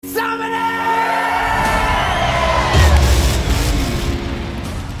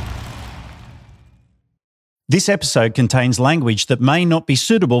This episode contains language that may not be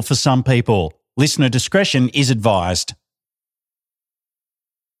suitable for some people. Listener discretion is advised.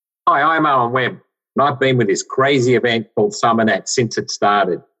 Hi, I'm Owen Webb, and I've been with this crazy event called Summer Nats since it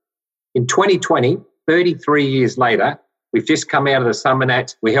started. In 2020, 33 years later, we've just come out of the Summer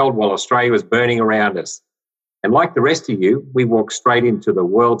Nats we held while Australia was burning around us. And like the rest of you, we walked straight into the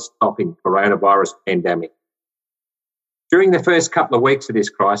world-stopping coronavirus pandemic. During the first couple of weeks of this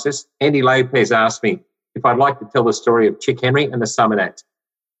crisis, Andy Lopez asked me if I'd like to tell the story of Chick Henry and the Summer Nats.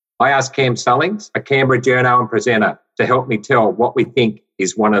 I asked Cam Sullings, a Canberra journo and presenter, to help me tell what we think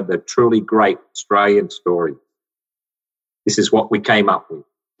is one of the truly great Australian stories. This is what we came up with.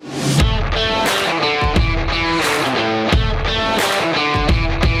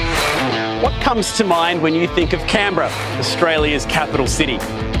 What comes to mind when you think of Canberra, Australia's capital city?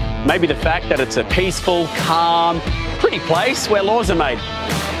 Maybe the fact that it's a peaceful, calm, pretty place where laws are made.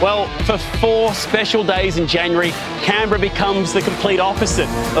 Well, for 4 special days in January, Canberra becomes the complete opposite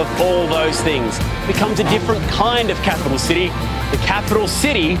of all those things. It becomes a different kind of capital city, the capital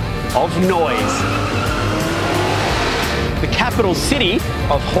city of noise. The capital city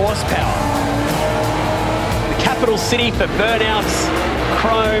of horsepower. The capital city for burnouts,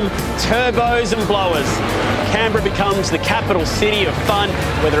 chrome, turbos and blowers. Canberra becomes the capital city of fun,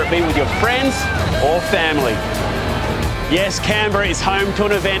 whether it be with your friends or family. Yes, Canberra is home to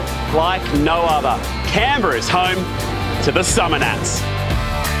an event like no other. Canberra is home to the Summer Nats.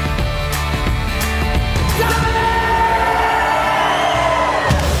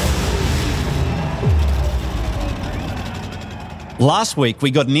 Last week,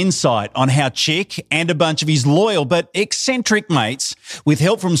 we got an insight on how Chick and a bunch of his loyal but eccentric mates, with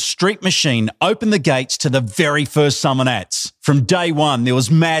help from Street Machine, opened the gates to the very first Summer Nats. From day one, there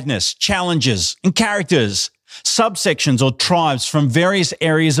was madness, challenges and characters. Subsections or tribes from various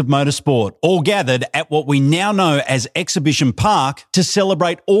areas of motorsport, all gathered at what we now know as Exhibition Park to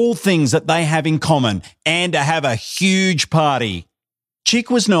celebrate all things that they have in common and to have a huge party. Chick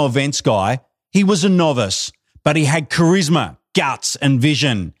was no events guy. He was a novice, but he had charisma, guts and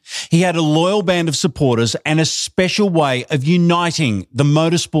vision. He had a loyal band of supporters and a special way of uniting the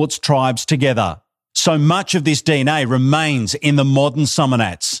motorsports tribes together. So much of this DNA remains in the modern Summer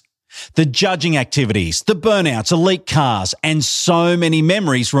Nats. The judging activities, the burnouts, elite cars, and so many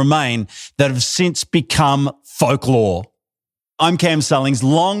memories remain that have since become folklore. I'm Cam Sullings,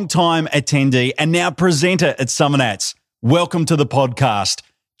 long-time attendee and now presenter at Summer Nats. Welcome to the podcast,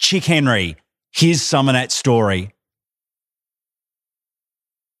 Chick Henry, his Summer Nats story.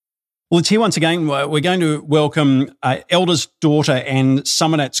 Well, it's here once again. We're going to welcome eldest daughter and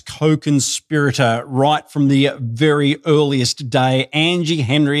Summer Nats co-conspirator right from the very earliest day. Angie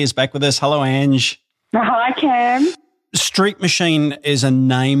Henry is back with us. Hello, Ange. Hi, Cam. Street Machine is a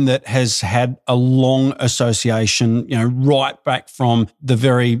name that has had a long association, right back from the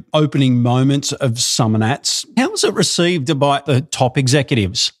very opening moments of Summer Nats. How was it received by the top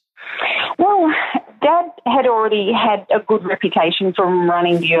executives? Well, Dad had already had a good reputation from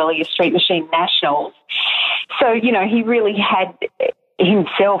running the earlier Street Machine Nationals. So, he really had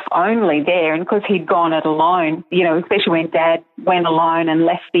himself only there. And because he'd gone it alone, especially when Dad went alone and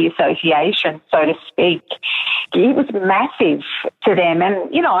left the association, so to speak, it was massive to them.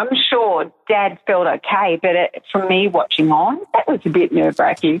 And, I'm sure Dad felt okay, but for me watching on, that was a bit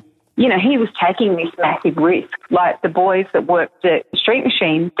nerve-wracking. He was taking this massive risk. Like the boys that worked at Street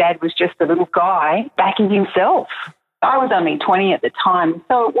Machine, Dad was just a little guy backing himself. I was only 20 at the time,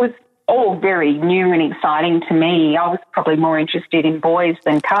 so it was all very new and exciting to me. I was probably more interested in boys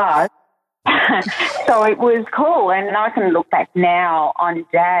than cars. So it was cool. And I can look back now on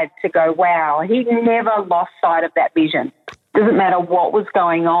Dad to go, wow, he never lost sight of that vision. Doesn't matter what was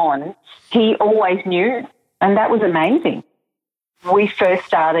going on, he always knew. And that was amazing. We first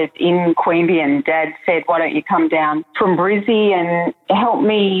started in Queanbeyan. Dad said, why don't you come down from Brizzy and help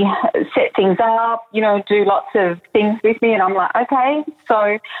me set things up, do lots of things with me. And I'm like, okay.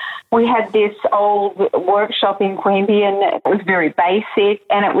 So we had this old workshop in Queanbeyan. It was very basic,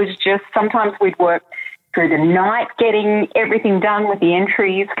 and it was just sometimes we'd work through the night getting everything done with the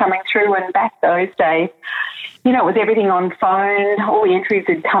entries coming through. And back those days, it was everything on phone. All the entries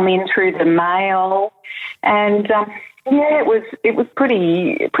would come in through the mail. And it was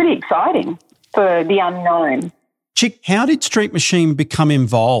pretty exciting for the unknown. Chick, how did Street Machine become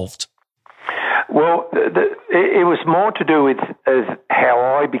involved? Well, it was more to do with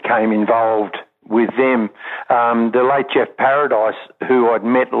how I became involved with them. The late Jeff Paradise, who I'd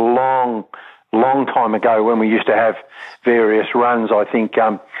met long long time ago when we used to have various runs. I think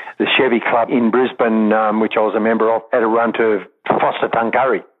the Chevy Club in Brisbane, which I was a member of, had a run to Foster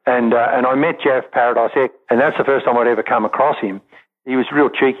Tuncurry. And I met Jeff Paradise X, and that's the first time I'd ever come across him. He was a real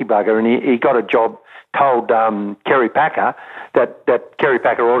cheeky bugger, and he got a job, told Kerry Packer that Kerry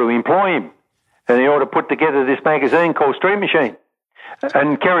Packer ought to employ him, and he ought to put together this magazine called Street Machine.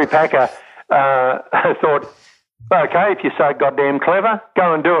 And Kerry Packer thought, okay, if you're so goddamn clever,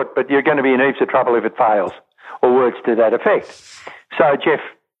 go and do it, but you're going to be in heaps of trouble if it fails, or words to that effect. So Jeff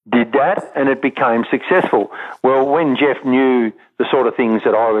did that, and it became successful. Well, when Jeff knew the sort of things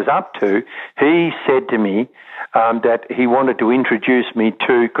that I was up to, he said to me that he wanted to introduce me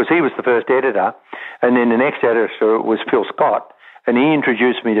to, because he was the first editor, and then the next editor was Phil Scott, and he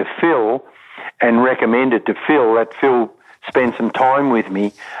introduced me to Phil and recommended to Phil that Phil spend some time with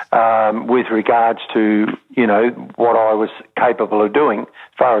me with regards to, you know, what I was capable of doing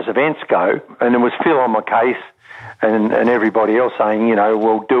as far as events go. And there was Phil on my case and everybody else saying, you know,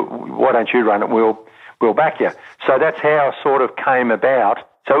 well, why don't you run it? We'll back you. So that's how it sort of came about.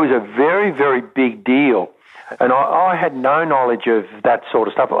 So it was a very, very big deal. And I had no knowledge of that sort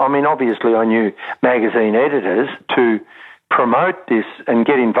of stuff. I mean, obviously I knew magazine editors to promote this and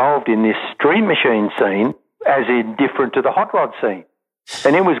get involved in this Street Machine scene as indifferent to the hot rod scene.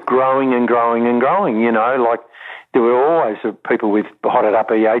 And it was growing and growing and growing, you know, like there were always people with hotted up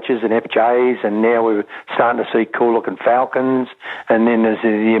EHs and FJs, and now we were starting to see cool-looking Falcons, and then there's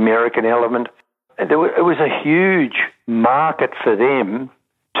the American element. It was a huge market for them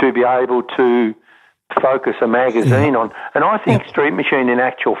to be able to focus a magazine on. And I think Street Machine, in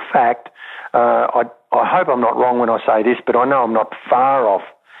actual fact, I hope I'm not wrong when I say this, but I know I'm not far off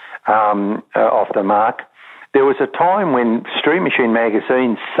the mark. There was a time when Street Machine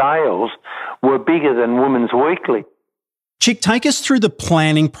magazine sales were bigger than Women's Weekly. Chick, take us through the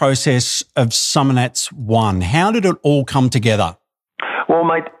planning process of Summernats 1. How did it all come together? Well,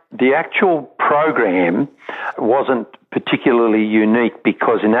 mate, the actual program wasn't particularly unique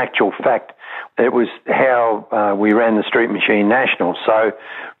because, in actual fact, it was how we ran the Street Machine Nationals. So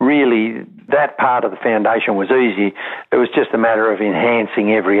really, that part of the foundation was easy. It was just a matter of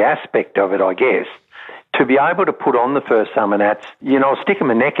enhancing every aspect of it, I guess. To be able to put on the first Summernats, you know, sticking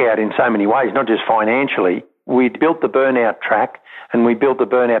my neck out in so many ways, not just financially. We built the burnout track, and we built the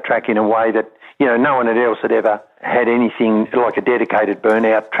burnout track in a way that, you know, no one else had ever had anything like a dedicated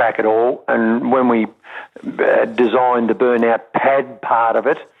burnout track at all. And when we designed the burnout pad part of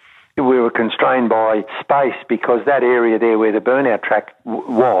it, we were constrained by space because that area there where the burnout track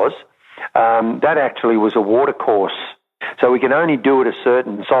was, that actually was a water course. So we could only do it a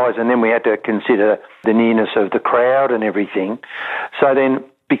certain size, and then we had to consider the nearness of the crowd and everything. So then,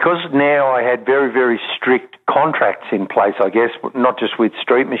 because now I had very, very strict contracts in place, I guess, not just with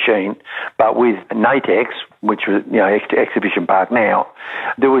Street Machine, but with Natex, which was, you know, Exhibition Park now,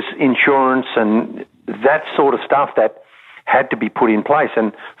 there was insurance and that sort of stuff that had to be put in place.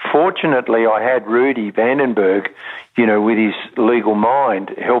 And fortunately, I had Rudy Vandenberg, you know, with his legal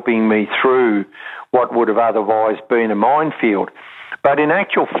mind, helping me through what would have otherwise been a minefield. But in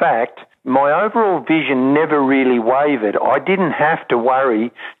actual fact, my overall vision never really wavered. I didn't have to worry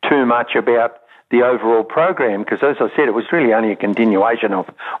too much about the overall program because, as I said, it was really only a continuation of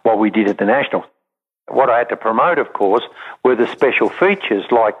what we did at the Nationals. What I had to promote, of course, were the special features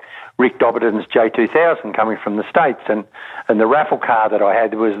like Rick Dobberton's J2000 coming from the States, and the raffle car that I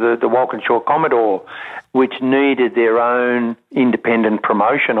had was the Walkinshaw Commodore, which needed their own independent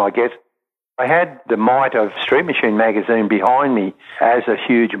promotion, I guess. I had the might of Street Machine magazine behind me as a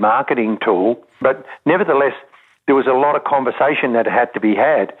huge marketing tool, but nevertheless, there was a lot of conversation that had to be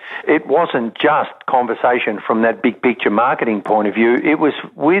had. It wasn't just conversation from that big picture marketing point of view. It was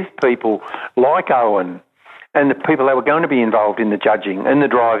with people like Owen and the people that were going to be involved in the judging and the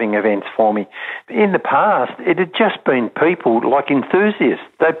driving events for me. In the past, it had just been people like enthusiasts.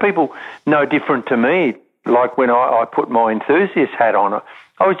 They're people no different to me. Like when I put my enthusiast hat on,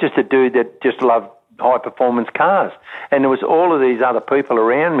 I was just a dude that just loved high-performance cars. And there was all of these other people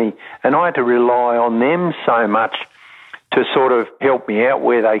around me, and I had to rely on them so much to sort of help me out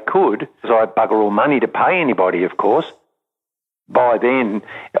where they could, because I had bugger all money to pay anybody, of course. By then,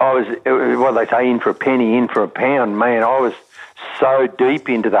 I was, what they say, in for a penny, in for a pound. Man, I was so deep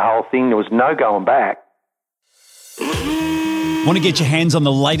into the whole thing, there was no going back. Want to get your hands on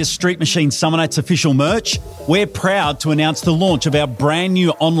the latest Street Machine Summernats official merch? We're proud to announce the launch of our brand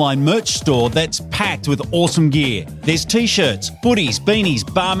new online merch store that's packed with awesome gear. There's t-shirts, hoodies,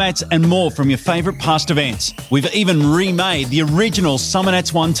 beanies, bar mats and more from your favourite past events. We've even remade the original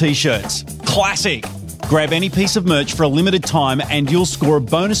Summernats 1 t-shirts. Classic! Grab any piece of merch for a limited time and you'll score a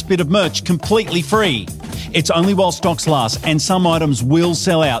bonus bit of merch completely free. It's only while stocks last and some items will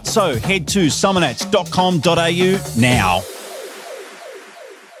sell out. So head to summernats.com.au now.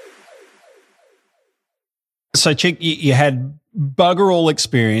 So, Chick, you had bugger all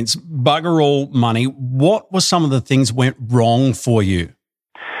experience, bugger all money. What were some of the things went wrong for you?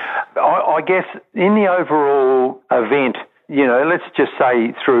 I guess in the overall event, let's just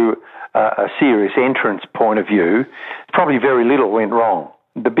say through a serious entrance point of view, probably very little went wrong.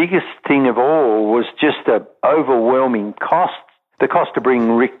 The biggest thing of all was just the overwhelming cost. The cost to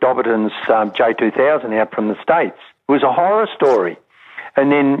bring Rick Dobberton's J2000 out from the States was a horror story.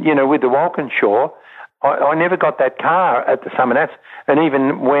 And then, with the Walkinshaw, I never got that car at the Summer Nats. And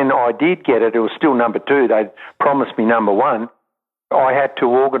even when I did get it, it was still number 2. They'd promised me number 1. I had to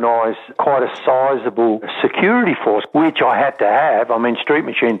organise quite a sizable security force, which I had to have. I mean, Street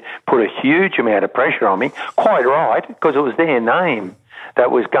Machine put a huge amount of pressure on me, quite right, because it was their name that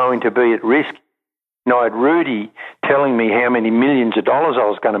was going to be at risk. I had Rudy telling me how many millions of dollars I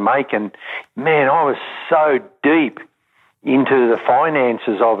was going to make, and, man, I was so deep into the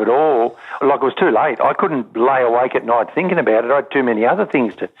finances of it all. Like, it was too late. I couldn't lay awake at night thinking about it. I had too many other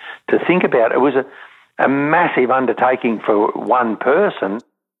things to think about. It was a massive undertaking for one person.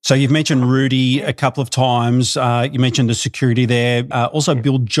 So you've mentioned Rudy a couple of times. You mentioned the security there. Also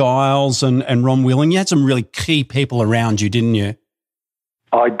Bill Giles and Ron Whelan. You had some really key people around you, didn't you?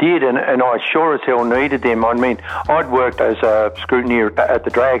 I did, and I sure as hell needed them. I mean, I'd worked as a scrutineer at the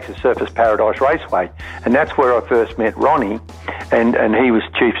Drags at Surfers Paradise Raceway, and that's where I first met Ronnie, and he was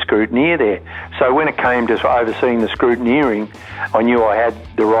chief scrutineer there. So when it came to overseeing the scrutineering, I knew I had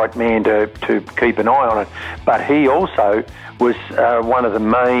the right man to keep an eye on it. But he also was one of the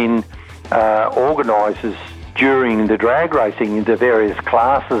main organisers during the drag racing, the various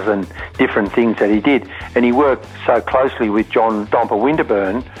classes and different things that he did. And he worked so closely with John Domper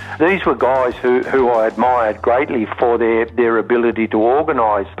Winterburn. These were guys who I admired greatly for their ability to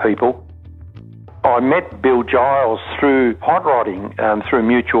organise people. I met Bill Giles through hot rodding, through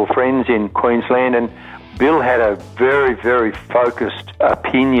mutual friends in Queensland, and Bill had a very, very focused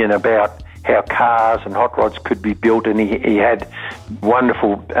opinion about how cars and hot rods could be built, and he had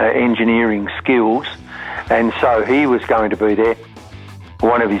wonderful engineering skills. And so he was going to be there.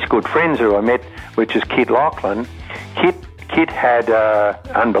 One of his good friends who I met, which is Kit Lachlan, Kit had an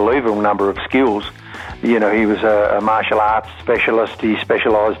unbelievable number of skills. He was a martial arts specialist. He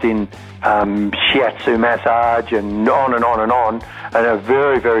specialised in shiatsu massage and on and on and on, and a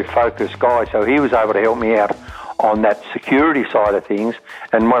very, very focused guy. So he was able to help me out on that security side of things.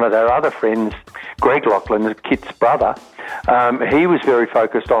 And one of their other friends, Greg Lachlan, Kit's brother, he was very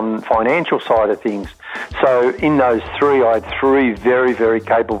focused on financial side of things. So in those three, I had 3 very, very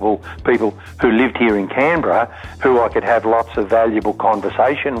capable people who lived here in Canberra who I could have lots of valuable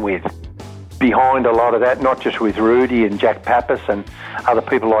conversation with. Behind a lot of that, not just with Rudy and Jack Pappas and other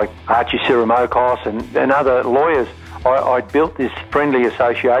people like Archie Sirimokos and other lawyers, I built this friendly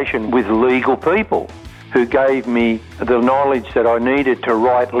association with legal people who gave me the knowledge that I needed to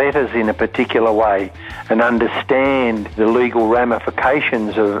write letters in a particular way and understand the legal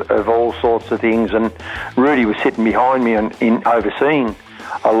ramifications of all sorts of things. And Rudy was sitting behind me in overseeing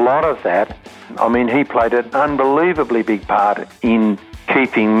a lot of that. I mean, he played an unbelievably big part in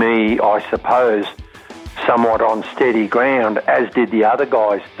keeping me, I suppose, somewhat on steady ground, as did the other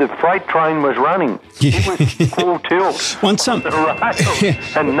guys. The freight train was running. Yeah. It was full tilt.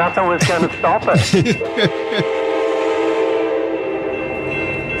 And nothing was going to stop it.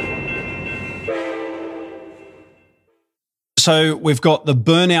 So we've got the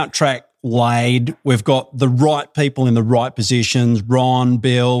burnout track laid. We've got the right people in the right positions, Ron,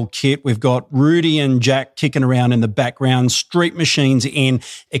 Bill, Kit. We've got Rudy and Jack kicking around in the background, Street Machines in.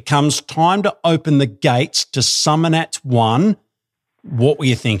 It comes time to open the gates to Summer Nats 1. What were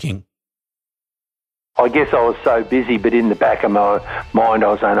you thinking? I guess I was so busy, but in the back of my mind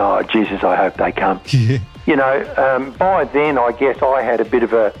I was saying, oh, Jesus, I hope they come. Yeah. By then I guess I had a bit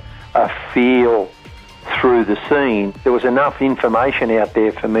of a feel through the scene. There was enough information out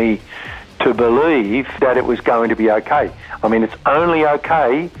there for me to believe that it was going to be okay. I mean, it's only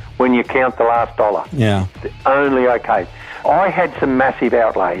okay when you count the last dollar. Yeah. It's only okay. I had some massive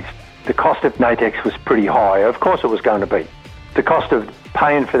outlays. The cost of Natex was pretty high. Of course it was going to be. The cost of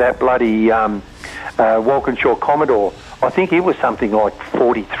paying for that bloody Walkinshaw Commodore, I think it was something like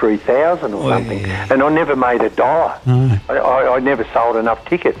 $43,000 or something. Yeah. And I never made $1. No. I never sold enough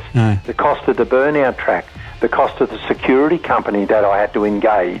tickets. No. The cost of the burnout track, the cost of the security company that I had to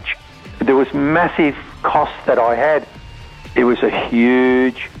engage. There was massive costs that I had. It was a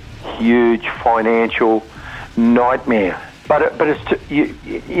huge, huge financial nightmare. But you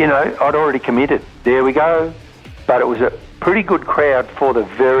know, I'd already committed. There we go. But it was a pretty good crowd for the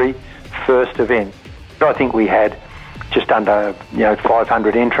very first event. I think we had just under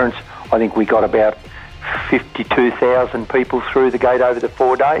 500 entrants. I think we got about 52,000 people through the gate over the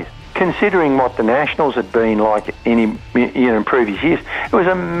 4 days. Considering what the Nationals had been like in previous years, it was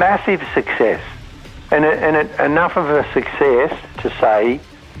a massive success. And enough of a success to say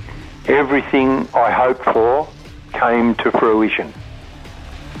everything I hoped for came to fruition.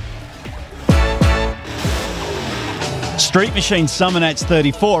 Street Machine Summer Nats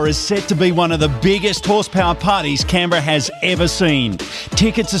 34 is set to be one of the biggest horsepower parties Canberra has ever seen.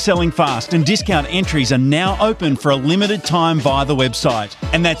 Tickets are selling fast and discount entries are now open for a limited time via the website.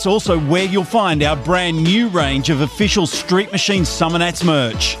 And that's also where you'll find our brand new range of official Street Machine Summer Nats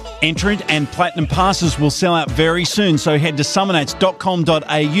merch. Entrant and Platinum passes will sell out very soon, so head to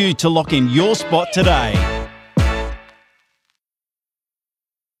summernats.com.au to lock in your spot today.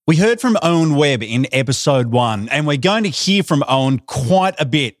 We heard from Owen Webb in episode 1, and we're going to hear from Owen quite a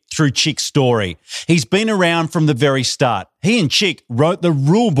bit through Chick's story. He's been around from the very start. He and Chick wrote the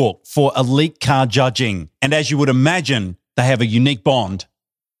rule book for elite car judging, and as you would imagine, they have a unique bond.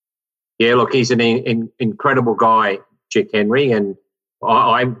 Yeah, look, he's an incredible guy, Chick Henry, and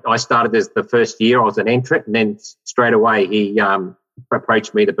I started as the first year I was an entrant, and then straight away he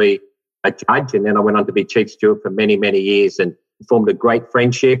approached me to be a judge, and then I went on to be chief steward for many, many years and formed a great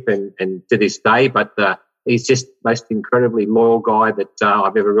friendship and to this day. But he's just the most incredibly loyal guy that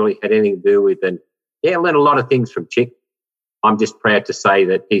I've ever really had anything to do with. And, yeah, I learned a lot of things from Chick. I'm just proud to say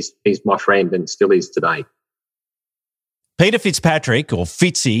that he's my friend and still is today. Peter Fitzpatrick, or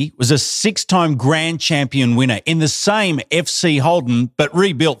Fitzy, was a 6-time Grand Champion winner in the same FC Holden, but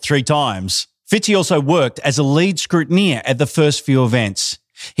rebuilt 3 times. Fitzy also worked as a lead scrutineer at the first few events.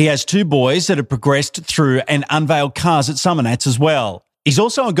 He has 2 boys that have progressed through and unveiled cars at Summer Nats as well. He's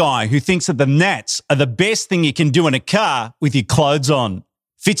also a guy who thinks that the Nats are the best thing you can do in a car with your clothes on.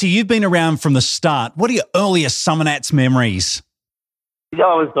 Fitzy, you've been around from the start. What are your earliest Summer Nats memories? I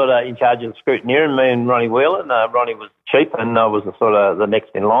was sort of in charge of scrutineering, me and Ronnie Whelan. Ronnie was chief and I was sort of the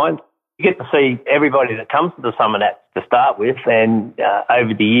next in line. You get to see everybody that comes to the Summer Nats to start with, and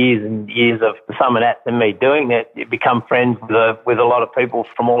over the years and years of the Summer Nats and me doing that, you become friends with a lot of people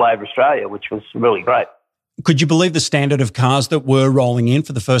from all over Australia, which was really great. Could you believe the standard of cars that were rolling in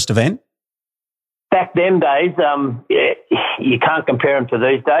for the first event? Back them days, you can't compare them to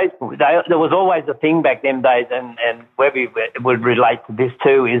these days. There was always a thing back them days, and Webby would relate to this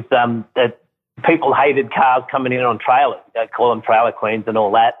too, is that people hated cars coming in on trailers. They call them trailer queens and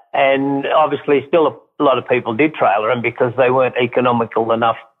all that. And obviously still a lot of people did trailer them because they weren't economical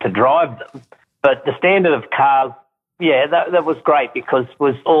enough to drive them. But the standard of cars, yeah, that was great because it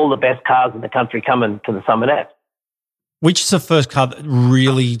was all the best cars in the country coming to the Summer Nats. Which is the first car that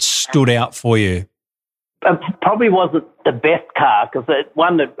really stood out for you? It probably wasn't the best car because the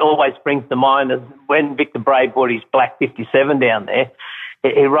one that always springs to mind is when Victor Bray bought his black 57 down there.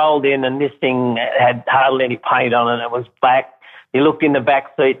 He rolled in and this thing had hardly any paint on it. It was black. He looked in the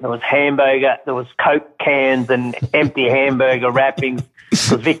back seat and there was hamburger. There was Coke cans and empty hamburger wrappings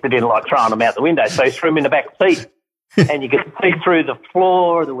because Victor didn't like throwing them out the window. So he threw them in the back seat and you could see through the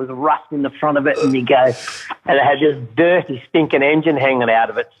floor. There was rust in the front of it and you go, and it had this dirty, stinking engine hanging out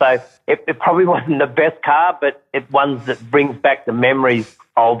of it. So it probably wasn't the best car, but it's one that brings back the memories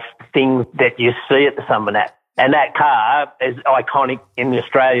of things that you see at the Summer Nats. And that car is iconic in the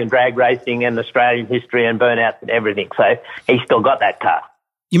Australian drag racing and Australian history and burnouts and everything. So he's still got that car.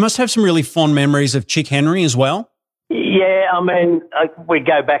 You must have some really fond memories of Chick Henry as well. Yeah, I mean, we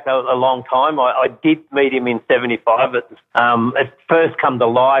go back a long time. I did meet him in 75. It first come to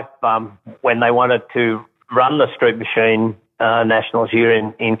life when they wanted to run the Street Machine Nationals here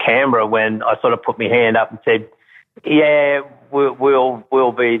in Canberra, when I sort of put my hand up and said, yeah,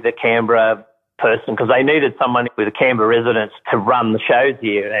 we'll be the Canberra person, because they needed someone with a Canberra residence to run the shows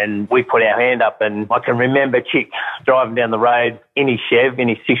here, and we put our hand up. And I can remember Chick driving down the road in his Chev, in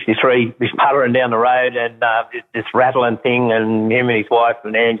his 63, he's puttering down the road and this rattling thing, and him and his wife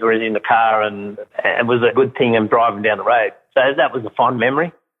and Angela in the car, and it was a good thing, him driving down the road. So that was a fond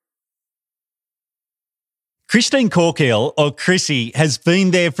memory. Christine Corkill, or Chrissy, has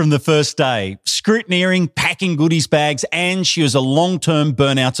been there from the first day, scrutineering, packing goodies bags, and she was a long-term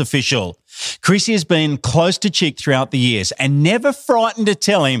burnouts official. Chrissy has been close to Chick throughout the years and never frightened to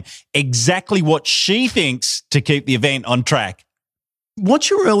tell him exactly what she thinks to keep the event on track. What's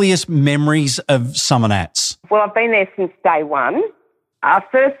your earliest memories of Summer Nats? Well, I've been there since day one. I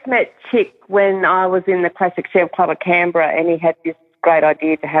first met Chick when I was in the Classic Chev Club of Canberra, and he had this great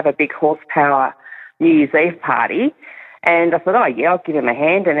idea to have a big horsepower New Year's Eve party. And I thought, oh, yeah, I'll give him a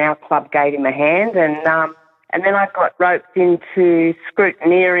hand, and our club gave him a hand. And then I got roped into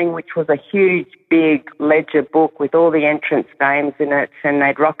scrutineering, which was a huge, big ledger book with all the entrance names in it, and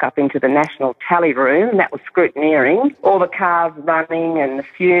they'd rock up into the national tally room. That was scrutineering, all the cars running and the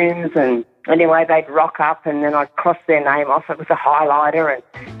fumes, and anyway, they'd rock up and then I'd cross their name off. It was a highlighter,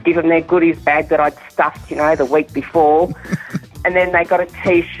 and give them their goodies bag that I'd stuffed, the week before. And then they got a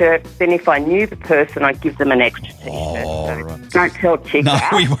T-shirt. Then if I knew the person, I'd give them an extra T-shirt. So right. Don't tell Chick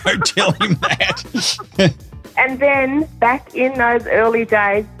that. No, we won't tell him that. And then back in those early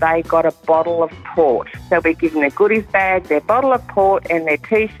days, they got a bottle of port. So we'd give them their goodies bag, their bottle of port and their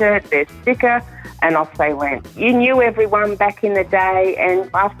T-shirt, their sticker, and off they went. You knew everyone back in the day, and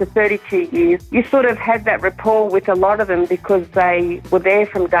after 32 years, you sort of had that rapport with a lot of them because they were there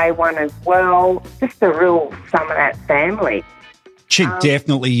from day one as well. Just a real Summernats family. Chick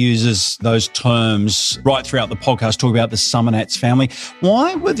definitely uses those terms right throughout the podcast, talk about the Summernats family.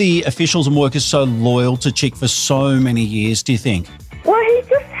 Why were the officials and workers so loyal to Chick for so many years, do you think? Well, he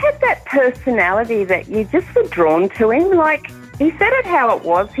just had that personality that you just were drawn to him. Like, he said it how it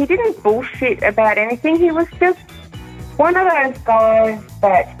was. He didn't bullshit about anything. He was just one of those guys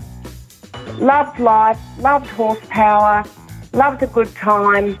that loved life, loved horsepower, loved a good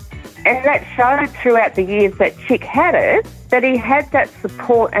time. And that showed throughout the years that Chick had it, that he had that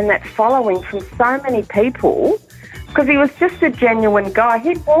support and that following from so many people because he was just a genuine guy.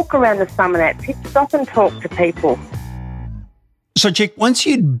 He'd walk around the Summernats, he'd stop and talk to people. So, Chick, once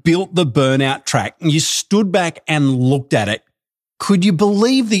you'd built the burnout track and you stood back and looked at it, could you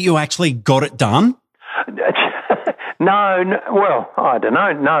believe that you actually got it done? No, well, I don't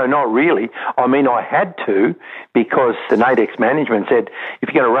know. No, not really. I mean, I had to because the Nadex management said, if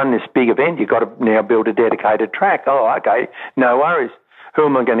you're going to run this big event, you've got to now build a dedicated track. Oh, okay, no worries. Who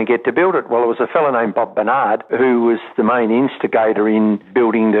am I going to get to build it? Well, it was a fellow named Bob Bernard who was the main instigator in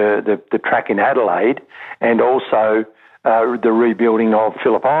building the track in Adelaide and also the rebuilding of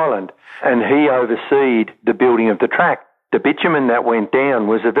Phillip Island. And he overseed the building of the track. The bitumen that went down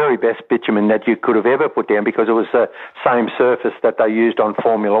was the very best bitumen that you could have ever put down because it was the same surface that they used on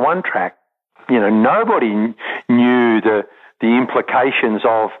Formula One track. Nobody knew the implications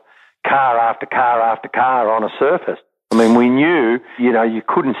of car after car after car on a surface. I mean, we knew, you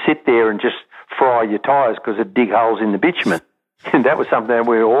couldn't sit there and just fry your tyres because it'd dig holes in the bitumen. And that was something that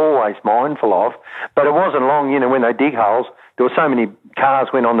we were always mindful of. But it wasn't long, when they dig holes, there were so many cars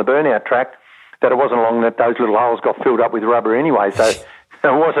went on the burnout track that it wasn't long that those little holes got filled up with rubber anyway, so it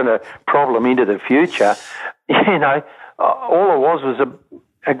wasn't a problem into the future. All it was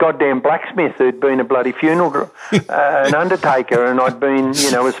a goddamn blacksmith who'd been a bloody funeral, an undertaker, and I'd been,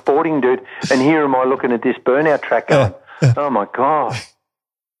 a sporting dude, and here am I looking at this burnout track going, oh my God.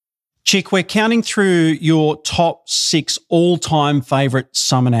 Chick, we're counting through your top 6 all-time favourite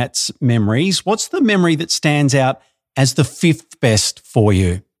Summernats memories. What's the memory that stands out as the 5th best for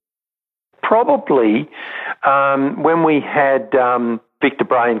you? Probably when we had Victor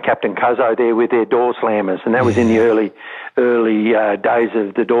Bray and Captain Cuzzo there with their door slammers, and that was in the early days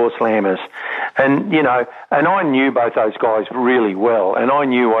of the door slammers. And, and I knew both those guys really well, and I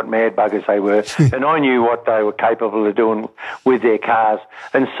knew what mad buggers they were, and I knew what they were capable of doing with their cars.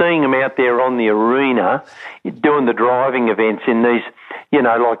 And seeing them out there on the arena doing the driving events in these,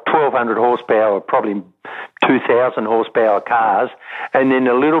 like 1,200 horsepower, probably 2,000 horsepower cars, and then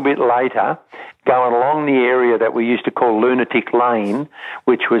a little bit later going along the area that we used to call Lunatic Lane,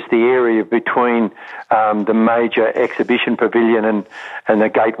 which was the area between the major exhibition pavilion and the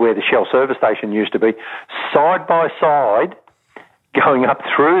gate where the Shell service station used to be, side by side, going up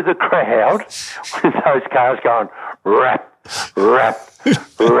through the crowd with those cars going rap, rap,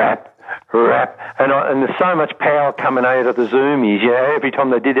 rap, rap. And there's so much power coming out of the zoomies, every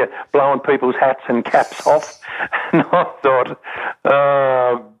time they did it, blowing people's hats and caps off. And I thought,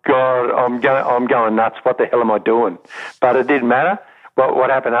 oh, God, I'm going nuts. What the hell am I doing? But it didn't matter. What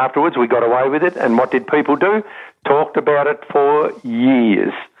happened afterwards, we got away with it. And what did people do? Talked about it for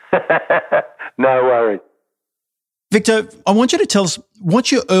years. No worries. Victor, I want you to tell us,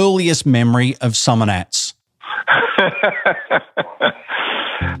 what's your earliest memory of Summernats?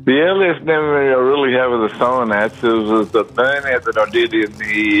 The earliest memory I really have of the Summernats was the burnout that I did in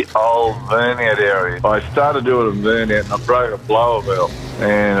the old burnout area. I started doing a burnout and I broke a blower valve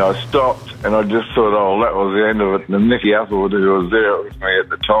and I stopped and I just thought, that was the end of it. And Nicky Applewood, who was there with me at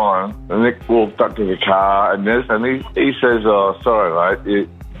the time, and Nick walked up to the car and he says, sorry mate,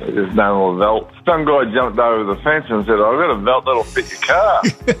 there's no more velt. Some guy jumped over the fence and said, I've got a velt that'll fit your car.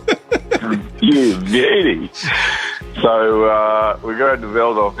 You beauty. So we go to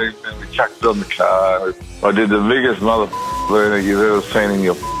Veldorf and we chucked it on the car. I did the biggest burner you've ever seen in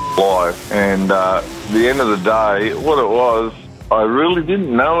your life. And at the end of the day, what it was, I really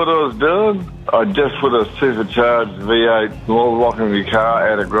didn't know what I was doing. I just put a supercharged V8 wall rocking car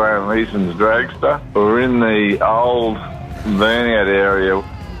out of Graham Eason's dragster. We were in the old burnout area.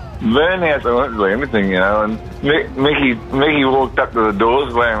 Burnouts, I weren't really anything, and Mickey walked up to the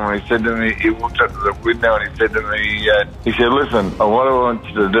doors and he said to me, he walked up to the window and he said to me, he said, listen, what I want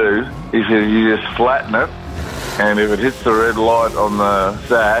you to do, he said, you just flatten it, and if it hits the red light on the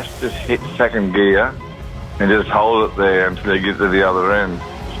dash, just hit second gear and just hold it there until you get to the other end.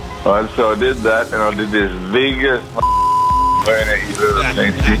 Right, so I did that, and I did this biggest burnout you've ever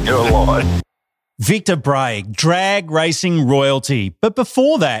seen in your life. Victor Bragg, drag racing royalty. But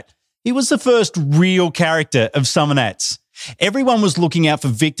before that, he was the first real character of Summernats. Everyone was looking out for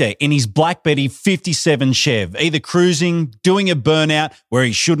Victor in his Black Betty 57 Chev, either cruising, doing a burnout where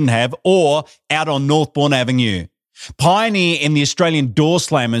he shouldn't have, or out on Northbourne Avenue. Pioneer in the Australian Door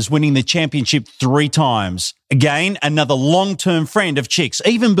Slammers, winning the championship 3 times. Again, another long-term friend of Chick's,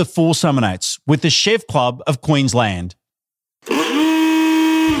 even before Summernats, with the Chev Club of Queensland.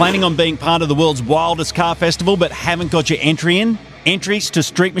 Planning on being part of the world's wildest car festival but haven't got your entry in? Entries to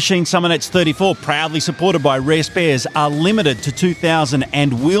Street Machine Summernats 34, proudly supported by Rare Spares, are limited to 2,000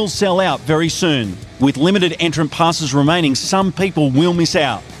 and will sell out very soon. With limited entrant passes remaining, some people will miss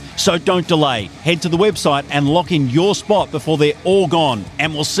out. So don't delay. Head to the website and lock in your spot before they're all gone.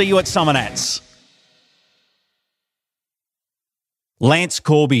 And we'll see you at Summernats. Lance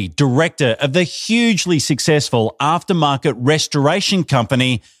Corby, director of the hugely successful aftermarket restoration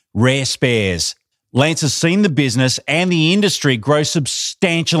company Rare Spares. Lance has seen the business and the industry grow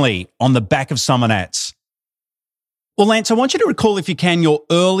substantially on the back of Summernats. Well, Lance, I want you to recall, if you can, your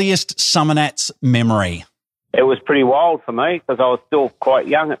earliest Summernats memory. It was pretty wild for me because I was still quite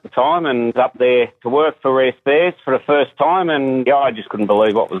young at the time and up there to work for Rare Spares for the first time, and I just couldn't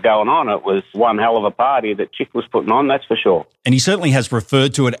believe what was going on. It was one hell of a party that Chick was putting on, that's for sure. And he certainly has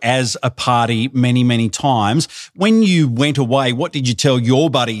referred to it as a party many, many times. When you went away, what did you tell your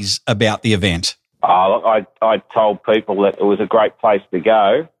buddies about the event? I told people that it was a great place to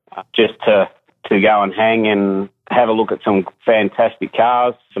go, just to go and hang and have a look at some fantastic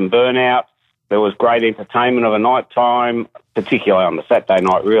cars, some burnouts. There was great entertainment of a night time, particularly on the Saturday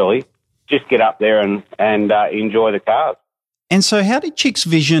night, really. Just get up there and enjoy the cars. And so how did Chick's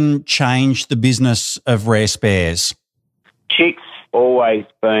vision change the business of Rare Spares? Chick's always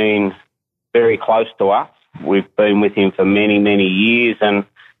been very close to us. We've been with him for many, many years and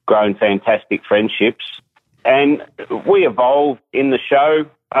grown fantastic friendships. And we evolved in the show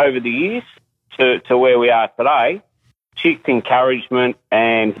over the years to where we are today. Chick's encouragement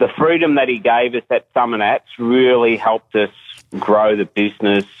and the freedom that he gave us at Summernats really helped us grow the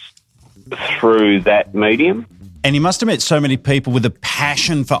business through that medium. And you must have met so many people with a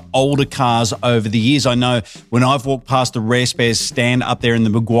passion for older cars over the years. I know when I've walked past the Rare Spares stand up there in the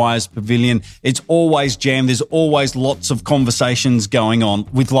Maguire's Pavilion, it's always jammed. There's always lots of conversations going on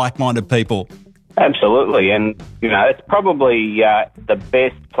with like-minded people. Absolutely. And, it's probably the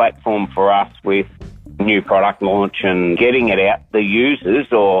best platform for us with new product launch and getting it out the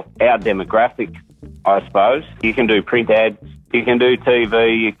users or our demographic, I suppose. You can do print ads, you can do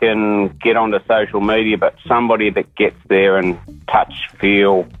TV, you can get onto social media, but somebody that gets there and touch,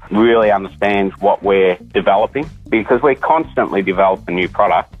 feel, really understands what we're developing, because we're constantly developing new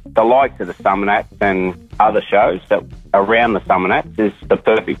product. The likes of the Summernats and other shows that around the Summernats is the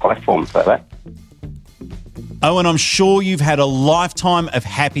perfect platform for that. Owen, I'm sure you've had a lifetime of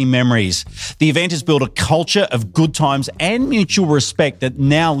happy memories. The event has built a culture of good times and mutual respect that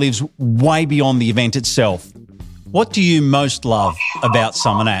now lives way beyond the event itself. What do you most love about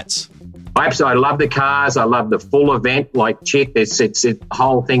Summernats? I love the cars. I love the full event. Like Chick, it's the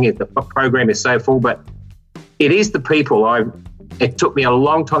whole thing. The program is so full, but it is the people. It took me a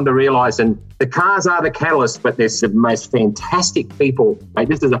long time to realise, and the cars are the catalyst, but there's the most fantastic people. Like,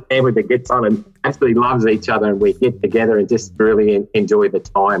 this is a family that gets on and absolutely loves each other, and we get together and just really enjoy the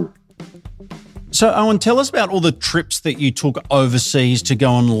time. So, Owen, tell us about all the trips that you took overseas to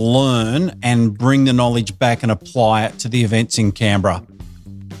go and learn and bring the knowledge back and apply it to the events in Canberra.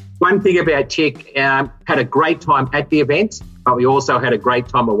 One thing about Chick, had a great time at the event, but we also had a great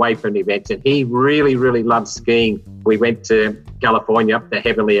time away from the event, and he really, really loves skiing. We went to California, up to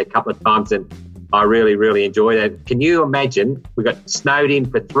Heavenly a couple of times, and I really, really enjoyed it. Can you imagine? We got snowed in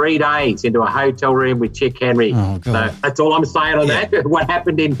for 3 days into a hotel room with Chick Henry. Oh, God. So that's all I'm saying on that. What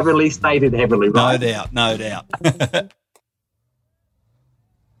happened in Heavenly stayed in Heavenly, right? No doubt.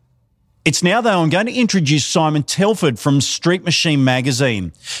 It's now, though, I'm going to introduce Simon Telford from Street Machine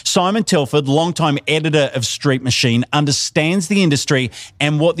magazine. Simon Telford, longtime editor of Street Machine, understands the industry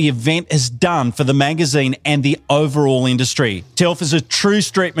and what the event has done for the magazine and the overall industry. Telford's a true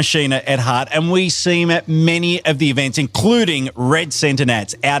street machiner at heart, and we see him at many of the events, including Red Centre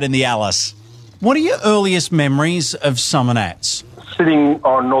Nats out in the Alice. What are your earliest memories of Summer Nats? Sitting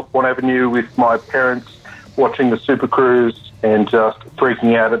on Northbourne Avenue with my parents, watching the Super Cruise and just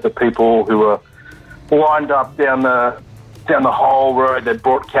freaking out at the people who were lined up down the whole road. They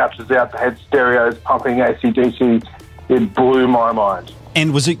brought couches out, they had stereos pumping AC/DC. It blew my mind.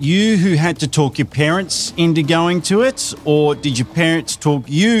 And was it you who had to talk your parents into going to it, or did your parents talk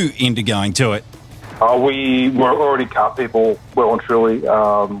you into going to it? We were already car people, well and truly.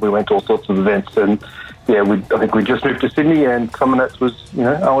 We went to all sorts of events, and I think we just moved to Sydney, and Summer Nats was,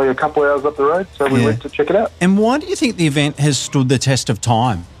 only a couple of hours up the road, so we went to check it out. And why do you think the event has stood the test of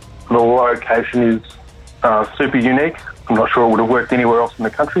time? The location is super unique. I'm not sure it would have worked anywhere else in the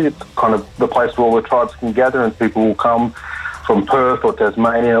country. It's kind of the place where all the tribes can gather, and people will come from Perth or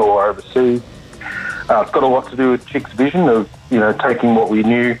Tasmania or overseas. It's got a lot to do with Chick's vision of, taking what we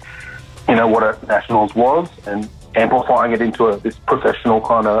knew, what a Nationals was, and amplifying it into this professional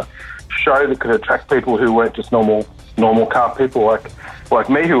kind of show that could attract people who weren't just normal car people like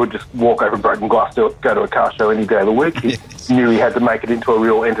me, who would just walk over broken glass to go to a car show any day of the week. He knew he had to make it into a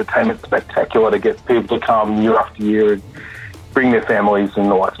real entertainment spectacular to get people to come year after year and bring their families and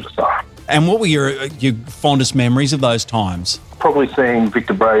all that sort of stuff. And what were your fondest memories of those times? Probably seeing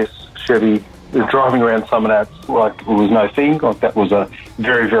Victor Bray's Chevy driving around Summer Nats like it was no thing. Like that was a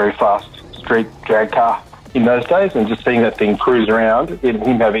very, very fast street drag car in those days, and just seeing that thing cruise around and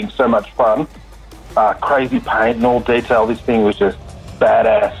him having so much fun, crazy paint and all detail. This thing was just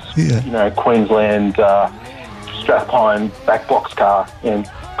badass, Queensland strap-pine back box car, and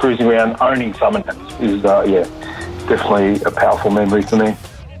cruising around owning Summer Nats is, definitely a powerful memory for me.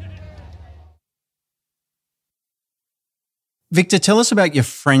 Victor, tell us about your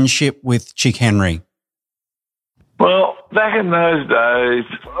friendship with Chick Henry. Well, back in those days,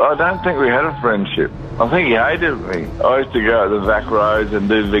 I don't think we had a friendship. I think he hated me. I used to go to the back roads and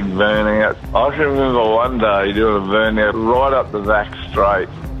do big burnouts. I can remember one day doing a burnout right up the back straight.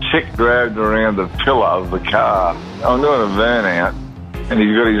 Chick grabbed around the pillar of the car. I'm doing a burnout, and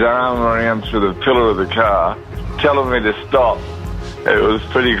he's got his arm around through the pillar of the car, telling me to stop. It was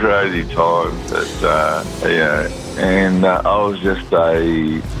pretty crazy times, and I was just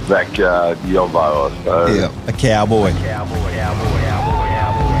a backyard yobbo, I suppose. Yeah, a cowboy.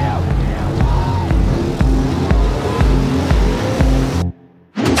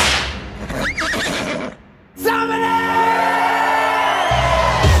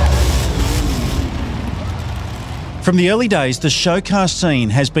 From the early days, the show car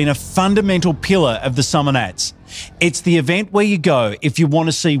scene has been a fundamental pillar of the Summer Nats. It's the event where you go if you want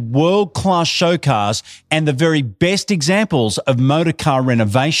to see world-class show cars and the very best examples of motor car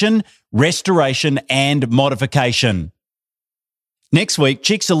renovation, restoration and modification. Next week,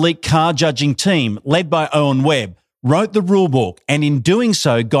 Chick's elite car judging team, led by Owen Webb, wrote the rulebook and in doing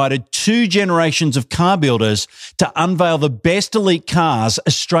so guided 2 generations of car builders to unveil the best elite cars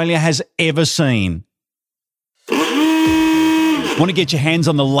Australia has ever seen. Want to get your hands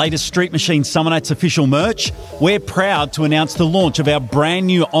on the latest Street Machine Summer Nats official merch? We're proud to announce the launch of our brand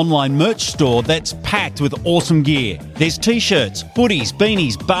new online merch store that's packed with awesome gear. There's t-shirts, hoodies,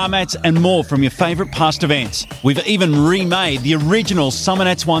 beanies, bar mats and more from your favourite past events. We've even remade the original Summer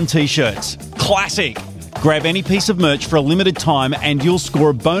Nats 1 t-shirts. Classic! Grab any piece of merch for a limited time and you'll score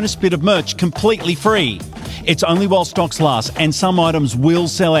a bonus bit of merch completely free. It's only while stocks last and some items will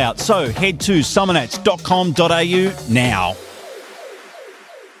sell out, so head to summernats.com.au now.